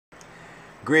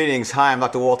Greetings. Hi, I'm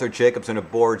Dr. Walter Jacobs. I'm a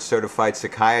board-certified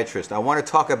psychiatrist. I want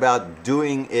to talk about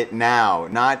doing it now,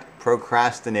 not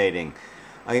procrastinating.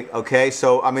 Okay,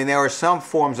 so I mean, there are some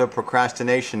forms of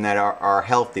procrastination that are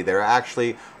healthy. They're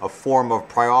actually a form of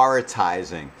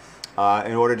prioritizing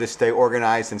in order to stay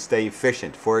organized and stay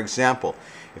efficient. For example,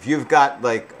 if you've got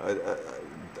like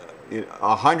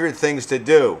 100 things to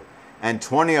do and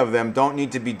 20 of them don't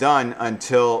need to be done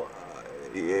until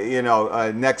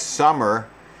next summer,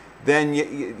 then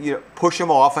you push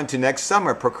them off until next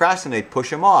summer. Procrastinate,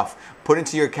 push them off. Put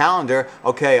into your calendar,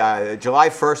 okay, July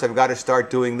 1st, I've got to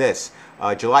start doing this.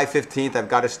 July 15th, I've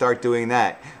got to start doing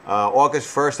that.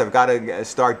 August 1st, I've got to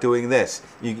start doing this.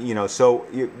 So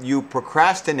you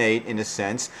procrastinate in a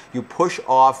sense. You push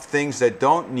off things that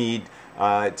don't need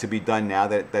to be done now,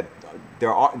 that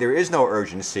there is no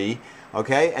urgency.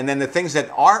 Okay, and then the things that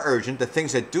are urgent, the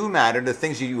things that do matter, the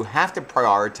things you have to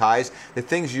prioritize, the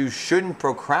things you shouldn't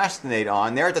procrastinate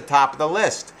on, they're at the top of the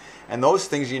list. And those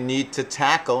things you need to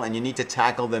tackle, and you need to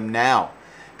tackle them now.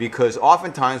 Because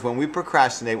oftentimes when we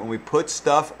procrastinate, when we put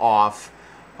stuff off,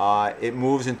 it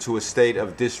moves into a state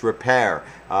of disrepair,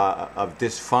 of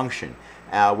dysfunction,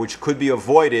 which could be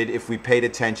avoided if we paid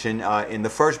attention in the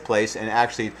first place and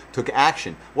actually took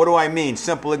action. What do I mean?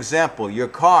 Simple example, your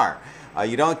car.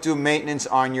 You don't do maintenance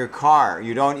on your car.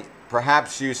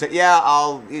 Perhaps you say, yeah,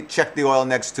 I'll check the oil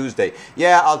next Tuesday.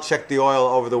 Yeah, I'll check the oil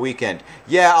over the weekend.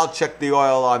 Yeah, I'll check the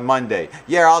oil on Monday.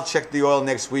 Yeah, I'll check the oil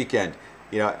next weekend.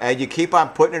 And you keep on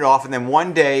putting it off, and then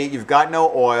one day you've got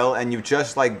no oil and you've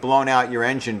just like blown out your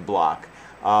engine block.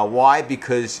 Why?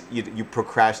 Because you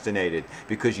procrastinated.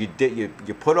 Because you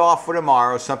put off for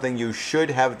tomorrow something you should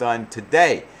have done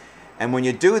today. And when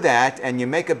you do that and you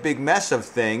make a big mess of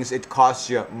things, it costs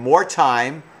you more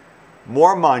time,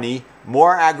 more money,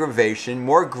 more aggravation,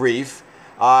 more grief.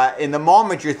 In the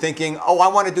moment you're thinking, oh, I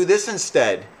want to do this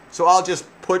instead. So I'll just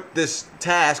put this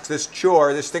task, this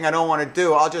chore, this thing I don't want to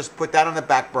do, I'll just put that on the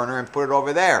back burner and put it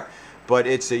over there. But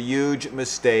it's a huge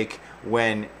mistake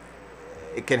when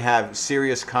it can have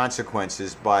serious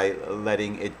consequences by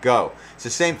letting it go. It's the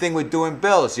same thing with doing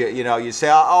bills. You say,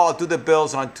 oh, I'll do the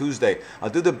bills on Tuesday. I'll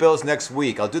do the bills next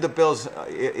week. I'll do the bills,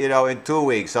 in 2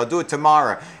 weeks. I'll do it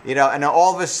tomorrow. And then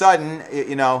all of a sudden,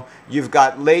 you've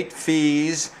got late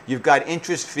fees, you've got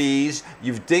interest fees,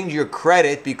 you've dinged your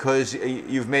credit because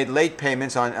you've made late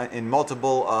payments to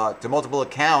multiple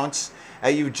accounts.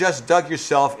 You've just dug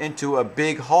yourself into a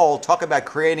big hole. Talk about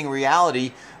creating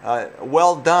reality.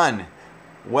 Well done.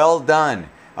 Well done.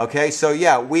 Okay, so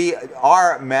yeah, we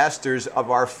are masters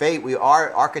of our fate. We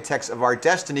are architects of our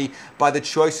destiny by the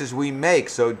choices we make.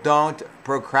 So don't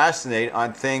procrastinate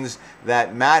on things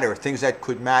that matter, things that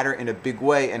could matter in a big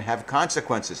way and have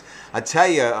consequences. I tell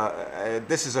you,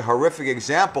 this is a horrific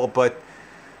example, but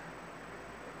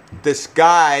this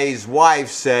guy's wife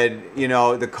said,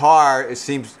 the car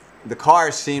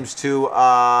seems to,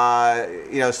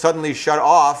 suddenly shut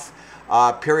off.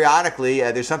 Periodically,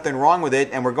 there's something wrong with it,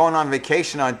 and we're going on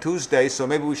vacation on Tuesday, so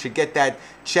maybe we should get that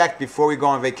checked before we go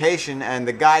on vacation. And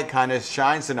the guy kind of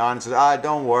shines it on and says,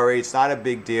 don't worry, it's not a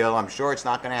big deal, I'm sure it's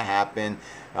not going to happen,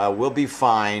 we'll be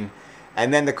fine.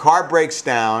 And then the car breaks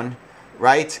down,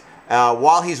 right?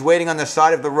 While he's waiting on the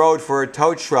side of the road for a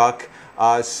tow truck,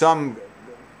 some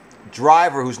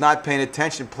driver who's not paying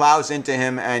attention plows into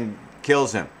him and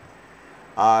kills him.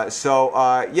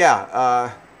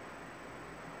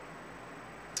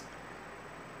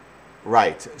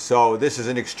 Right. So this is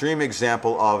an extreme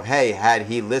example of, hey, had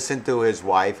he listened to his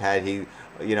wife, had he,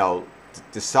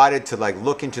 decided to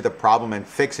look into the problem and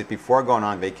fix it before going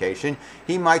on vacation,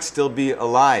 he might still be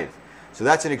alive. So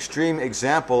that's an extreme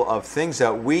example of things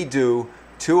that we do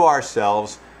to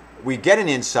ourselves. We get an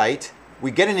insight,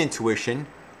 we get an intuition,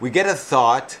 we get a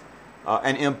thought,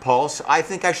 an impulse. I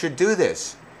think I should do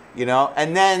this,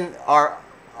 and then our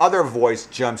other voice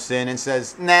jumps in and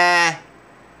says, nah,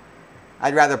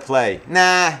 I'd rather play.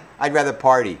 Nah, I'd rather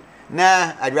party.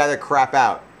 Nah, I'd rather crap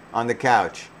out on the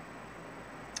couch.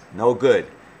 No good.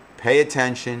 Pay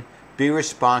attention. Be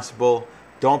responsible.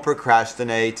 Don't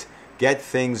procrastinate. Get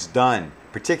things done.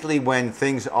 Particularly when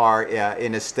things are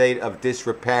in a state of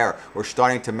disrepair or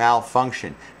starting to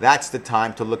malfunction. That's the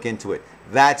time to look into it.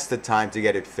 That's the time to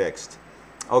get it fixed.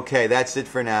 Okay, that's it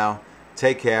for now.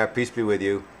 Take care. Peace be with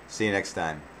you. See you next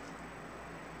time.